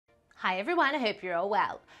Hi everyone, I hope you're all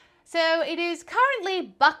well. So it is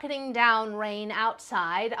currently bucketing down rain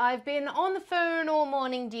outside. I've been on the phone all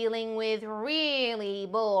morning dealing with really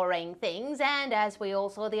boring things, and as we all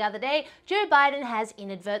saw the other day, Joe Biden has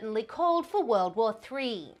inadvertently called for World War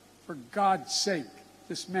III. For God's sake,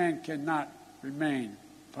 this man cannot remain in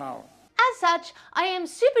power. As such, I am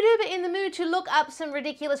super duper in the mood to look up some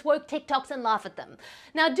ridiculous woke TikToks and laugh at them.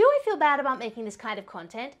 Now, do I feel bad about making this kind of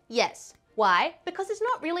content? Yes. Why? Because it's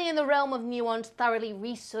not really in the realm of nuanced, thoroughly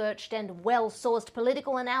researched and well-sourced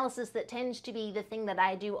political analysis that tends to be the thing that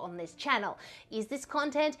I do on this channel. Is this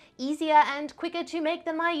content easier and quicker to make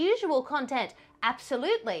than my usual content?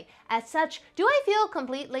 Absolutely. As such, do I feel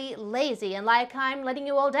completely lazy and like I'm letting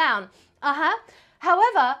you all down?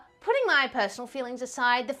 However, putting my personal feelings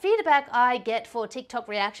aside, the feedback I get for TikTok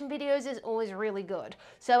reaction videos is always really good.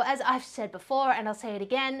 So as I've said before, and I'll say it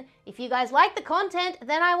again, if you guys like the content,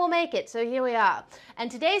 then I will make it. So here we are.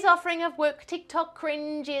 And today's offering of woke TikTok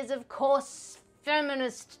cringe is, of course,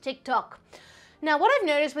 feminist TikTok. Now, what I've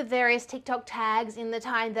noticed with various TikTok tags in the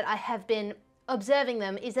time that I have been observing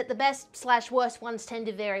them is that the best/worst ones tend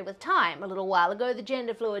to vary with time. A little while ago, the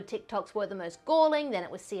gender fluid TikToks were the most galling, then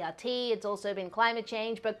it was CRT, it's also been climate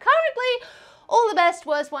change, but currently, all the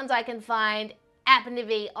best/worst ones I can find happen to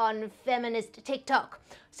be on feminist TikTok.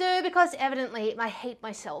 So because evidently I hate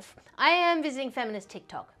myself, I am visiting feminist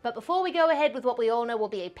TikTok. But before we go ahead with what we all know will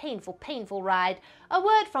be a painful, painful ride, a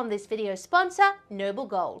word from this video's sponsor, Noble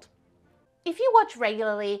Gold. If you watch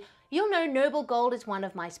regularly, you'll know Noble Gold is one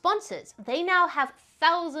of my sponsors. They now have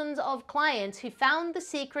thousands of clients who found the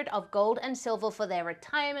secret of gold and silver for their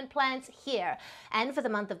retirement plans here. And for the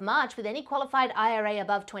month of March, with any qualified IRA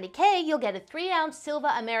above 20K, you'll get a 3-ounce silver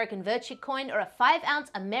American Virtue coin or a 5-ounce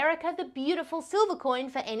America the Beautiful silver coin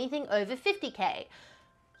for anything over 50K.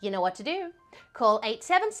 You know what to do. Call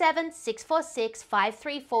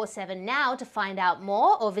 877-646-5347 now to find out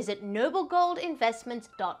more, or visit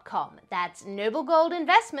noblegoldinvestments.com. That's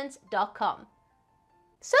noblegoldinvestments.com.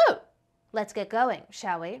 So, let's get going,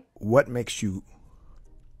 shall we? What makes you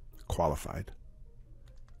qualified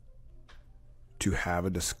to have a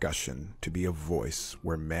discussion, to be a voice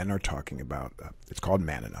where men are talking about, it's called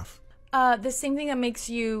Man Enough? The same thing that makes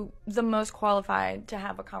you the most qualified to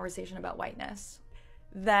have a conversation about whiteness.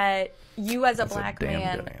 That you as a black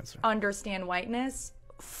man understand whiteness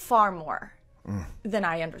far more than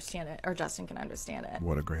I understand it, or Justin can understand it.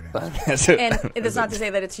 What a great answer. And it's not to say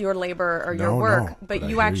that it's your labor or your work, but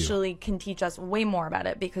you actually can teach us way more about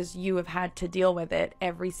it because you have had to deal with it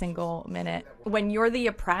every single minute. When you're the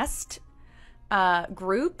oppressed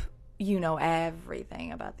group, you know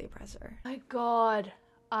everything about the oppressor. My God.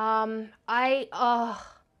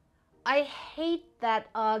 I hate that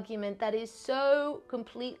argument that is so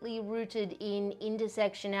completely rooted in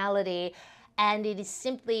intersectionality, and it is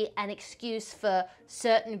simply an excuse for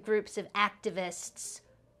certain groups of activists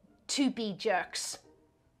to be jerks.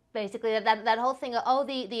 Basically, that whole thing of, oh,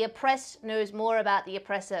 the oppressed knows more about the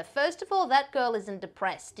oppressor. First of all, that girl isn't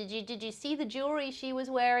depressed. Did you see the jewelry she was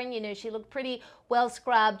wearing? You know, she looked pretty well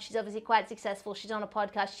scrubbed. She's obviously quite successful. She's on a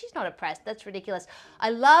podcast. She's not oppressed. That's ridiculous. I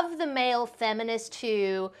love the male feminist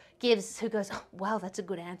who goes, oh, wow, that's a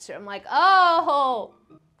good answer. I'm like, oh,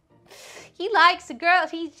 he likes a girl.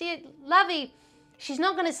 He's lovey. She's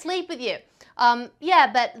not going to sleep with you.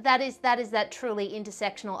 Yeah, but that is that truly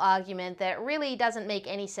intersectional argument that really doesn't make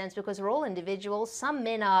any sense because we're all individuals. Some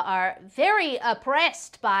men are very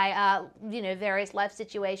oppressed by, various life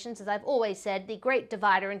situations. As I've always said, the great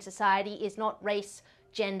divider in society is not race,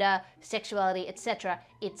 gender, sexuality, etc.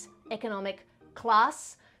 It's economic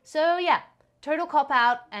class. So yeah, total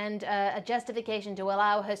cop-out and a justification to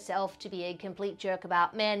allow herself to be a complete jerk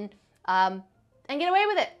about men and get away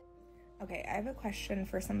with it. Okay, I have a question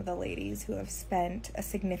for some of the ladies who have spent a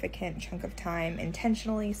significant chunk of time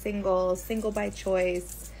intentionally single by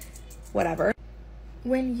choice, whatever.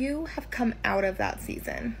 When you have come out of that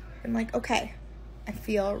season and like, okay, I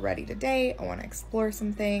feel ready to date, I want to explore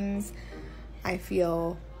some things, I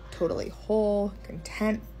feel totally whole,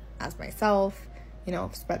 content as myself,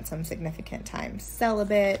 I've spent some significant time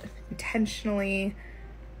celibate, intentionally,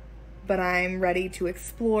 but I'm ready to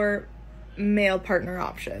explore male partner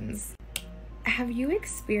options. Have you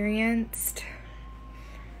experienced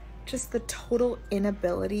just the total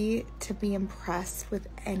inability to be impressed with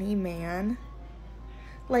any man?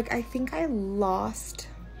 Like, I think I lost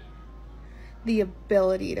the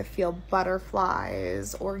ability to feel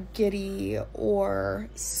butterflies or giddy or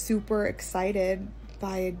super excited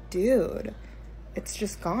by a dude. It's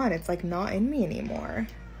just gone. It's like not in me anymore.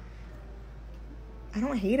 I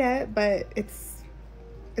don't hate it, but is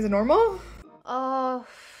it normal? Oh,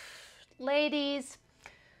 ladies,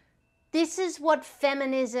 This is what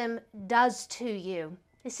feminism does to you.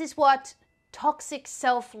 This is what toxic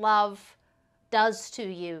self-love does to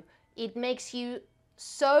you. It makes you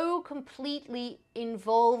so completely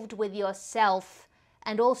involved with yourself,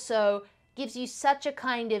 and also gives you such a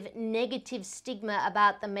kind of negative stigma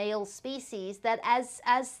about the male species that as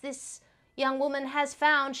this young woman has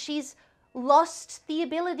found, she's lost the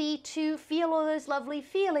ability to feel all those lovely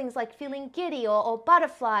feelings, like feeling giddy or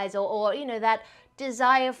butterflies or you know, that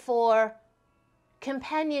desire for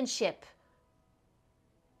companionship.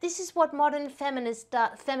 This is what modern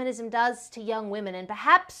feminism does to young women, and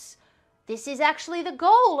perhaps this is actually the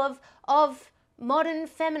goal of modern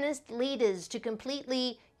feminist leaders, to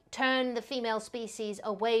completely turn the female species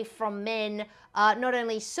away from men, not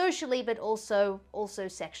only socially but also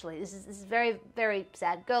sexually. This is very, very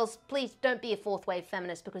sad. Girls, please don't be a fourth wave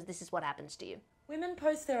feminist, because this is what happens to you. Women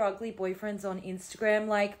post their ugly boyfriends on Instagram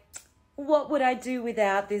like, what would I do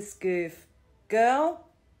without this goof? Girl,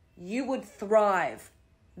 you would thrive.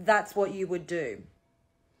 That's what you would do.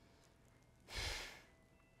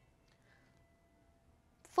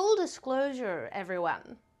 Full disclosure,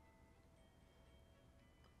 everyone.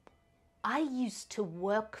 I used to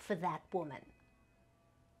work for that woman.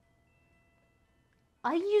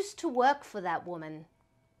 I used to work for that woman.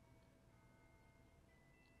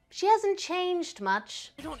 She hasn't changed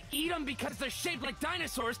much. I don't eat them because they're shaped like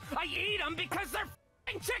dinosaurs. I eat them because they're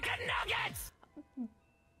f***ing chicken nuggets!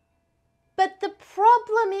 But the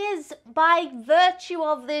problem is, by virtue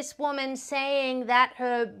of this woman saying that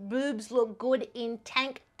her boobs look good in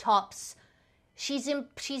tank tops, she's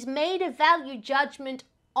made a value judgment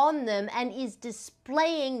on them and is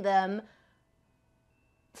displaying them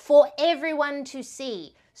for everyone to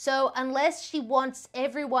see. So unless she wants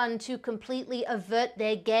everyone to completely avert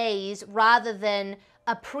their gaze rather than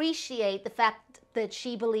appreciate the fact that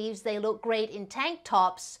she believes they look great in tank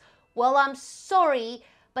tops, well, I'm sorry,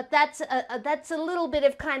 but that's a little bit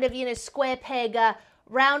of kind of, you know, square peg,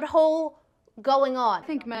 round hole going on. I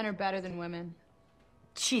think men are better than women.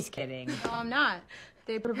 She's kidding. No, I'm not.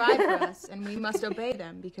 They provide for us, and we must obey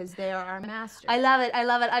them because they are our masters. I love it. I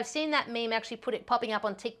love it. I've seen that meme actually popping up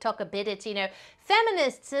on TikTok a bit. It's, you know,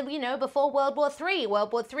 feminists, you know, before World War III.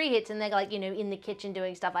 World War III hits and they're like, you know, in the kitchen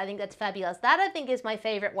doing stuff. I think that's fabulous. That, I think, is my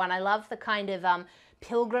favorite one. I love the kind of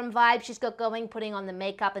pilgrim vibe she's got going, putting on the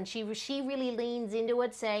makeup, and she really leans into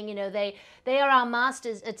it, saying, you know, they are our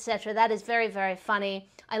masters, etc. That is very, very funny.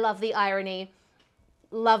 I love the irony.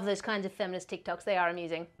 Love those kinds of feminist TikToks. They are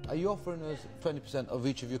amusing. Are you offering us 20% of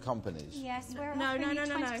each of your companies? Yes, we're offering you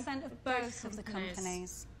 20% of both of the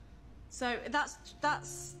companies. So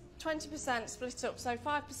that's 20% split up. So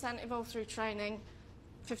 5% evolve through training,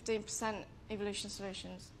 15% evolution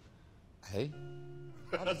solutions. Hey?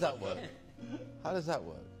 How does that work? How does that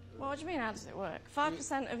work? Well, what do you mean, how does it work?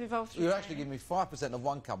 5% of evolve through You're training. actually giving me 5% of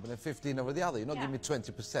one company and 15% over the other. You're not giving me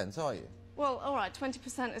 20%, are you? Well, all right,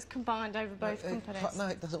 20% is combined over both companies. No,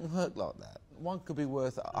 it doesn't work like that. One could be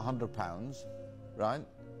worth £100, right?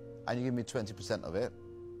 And you give me 20% of it.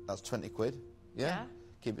 That's 20 quid, yeah?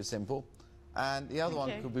 Keep it simple. And the other one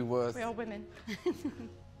could be worth... We are women.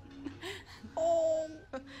 Oh,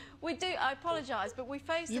 we do. I apologise, but we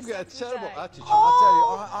face this. You've got a terrible attitude.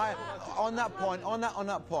 Oh! I tell you, on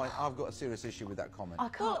that point, I've got a serious issue with that comment. I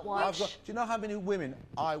can't watch. Do you know how many women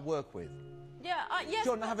I work with? Yeah, yes. Do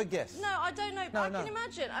you want to have a guess? No, I don't know. No, I can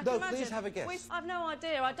imagine. I can imagine. Please have a guess. I've no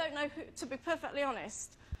idea. I don't know who, to be perfectly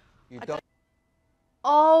honest. You don't.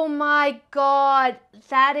 Oh my God,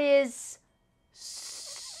 that is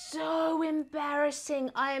so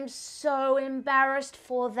embarrassing. I am so embarrassed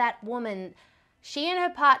for that woman. She and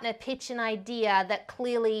her partner pitch an idea that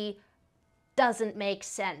clearly doesn't make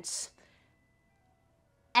sense.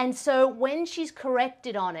 And so when she's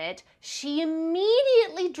corrected on it, she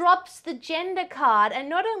immediately drops the gender card. And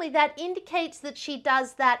not only that, indicates that she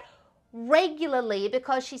does that regularly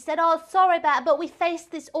because she said, oh, sorry about it, but we face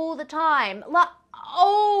this all the time. Like,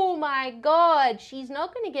 oh my God, she's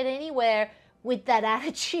not going to get anywhere with that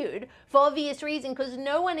attitude for obvious reason, because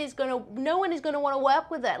no one is going to want to work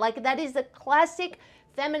with it. Like, that is the classic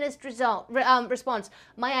feminist response.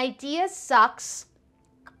 My idea sucks.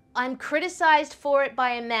 I'm criticized for it by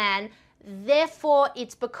a man, therefore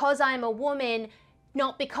it's because I'm a woman,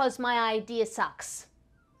 not because my idea sucks.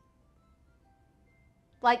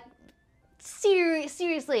 Like,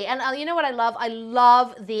 seriously. And you know what I love? I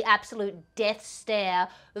love the absolute death stare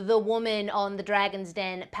the woman on the Dragon's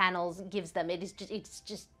Den panels gives them. It's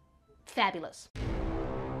just fabulous.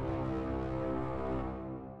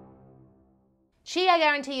 She, I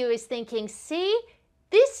guarantee you, is thinking, see,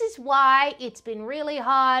 This is why it's been really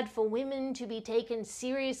hard for women to be taken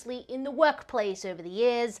seriously in the workplace over the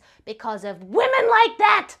years, because of women like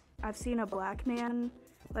that! I've seen a black man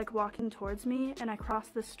like walking towards me and I cross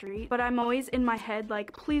the street, but I'm always in my head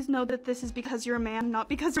like, please know that this is because you're a man, not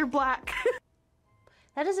because you're black.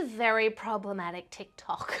 That is a very problematic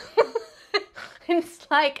TikTok. It's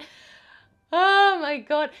like, oh my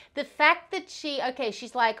God. The fact that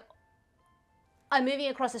she's like, I'm moving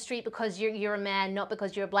across the street because you're a man, not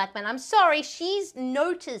because you're a black man. I'm sorry, she's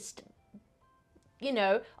noticed, you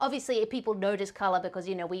know, obviously people notice color because,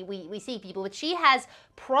 you know, we see people, but she has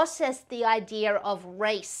processed the idea of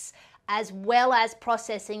race as well as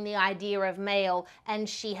processing the idea of male, and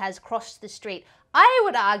she has crossed the street. I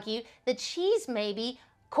would argue that she's maybe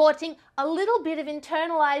courting a little bit of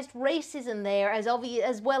internalized racism there as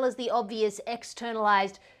well as the obvious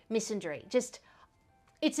externalized misandry. Just,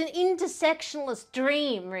 it's an intersectionalist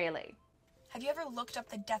dream, really. Have you ever looked up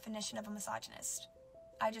the definition of a misogynist?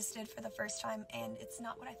 I just did for the first time, and it's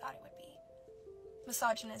not what I thought it would be.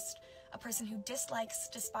 Misogynist, a person who dislikes,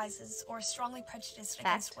 despises, or is strongly prejudiced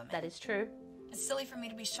against women. That is true. It's silly for me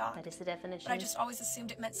to be shocked. That is the definition. But I just always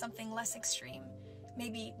assumed it meant something less extreme.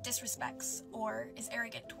 Maybe disrespects, or is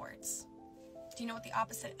arrogant towards. Do you know what the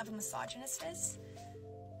opposite of a misogynist is?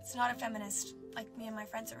 It's not a feminist, like me and my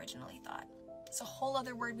friends originally thought. It's a whole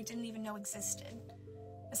other word we didn't even know existed.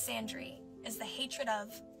 Misandry is the hatred of,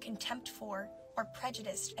 contempt for, or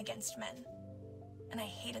prejudice against men. And I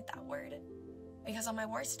hated that word, because on my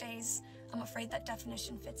worst days, I'm afraid that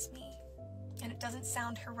definition fits me. And it doesn't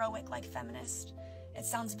sound heroic like feminist. It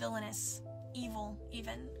sounds villainous, evil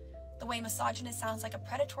even. The way misogynist sounds like a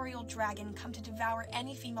predatory dragon come to devour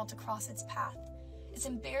any female to cross its path. It's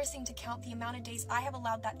embarrassing to count the amount of days I have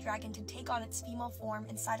allowed that dragon to take on its female form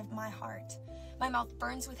inside of my heart. My mouth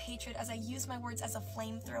burns with hatred as I use my words as a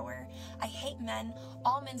flamethrower. I hate men.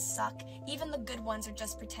 All men suck. Even the good ones are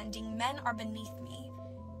just pretending. Men are beneath me.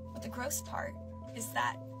 But the gross part is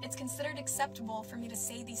that it's considered acceptable for me to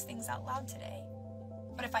say these things out loud today.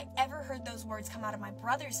 But if I ever heard those words come out of my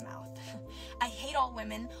brother's mouth, I hate all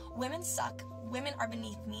women, women suck, women are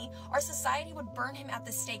beneath me, our society would burn him at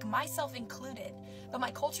the stake, myself included. But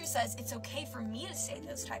my culture says it's okay for me to say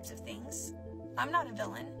those types of things. I'm not a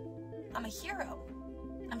villain. I'm a hero.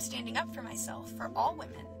 I'm standing up for myself, for all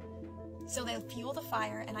women. So they fuel the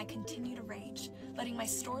fire and I continue to rage, letting my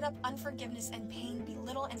stored up unforgiveness and pain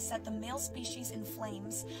belittle and set the male species in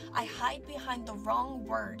flames. I hide behind the wrong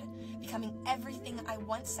word, becoming everything I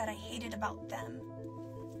once said I hated about them.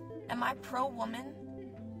 Am I pro-woman,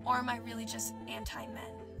 or am I really just anti-men?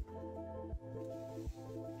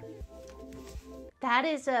 That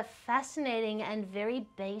is a fascinating and very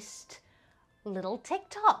based little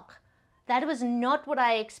TikTok. That was not what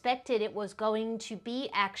I expected it was going to be,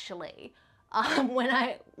 actually. When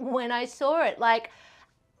I saw it, like,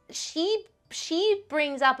 she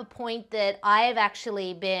brings up a point that I have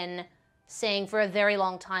actually been saying for a very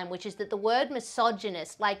long time, which is that the word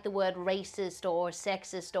misogynist, like the word racist or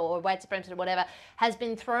sexist or white supremacist or whatever, has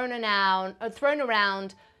been thrown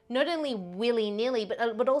around not only willy-nilly,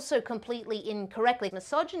 but also completely incorrectly.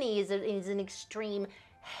 Misogyny is an extreme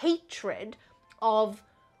hatred of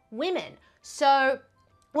women. So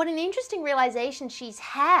what an interesting realization she's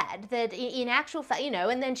had, that in actual fact, you know,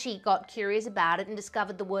 and then she got curious about it and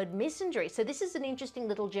discovered the word misandry. So this is an interesting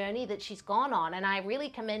little journey that she's gone on, and I really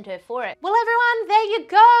commend her for it. Well, everyone, there you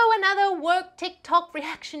go. Another woke TikTok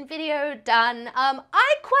reaction video done.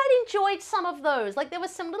 I quite enjoyed some of those. Like, there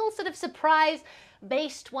was some little sort of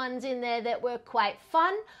surprise-based ones in there that were quite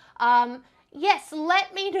fun. Yes,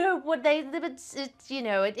 let me know what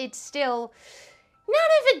it's still... None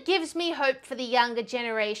of it gives me hope for the younger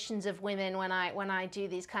generations of women when I do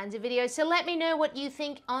these kinds of videos. So let me know what you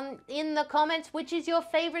think in the comments. Which is your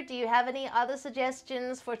favorite? Do you have any other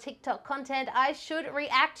suggestions for TikTok content I should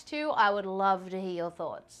react to? I would love to hear your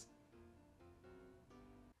thoughts.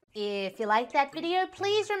 If you liked that video,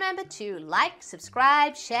 please remember to like,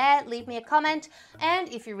 subscribe, share, leave me a comment. And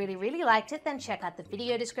if you really, really liked it, then check out the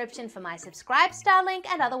video description for my subscribe star link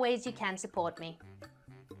and other ways you can support me.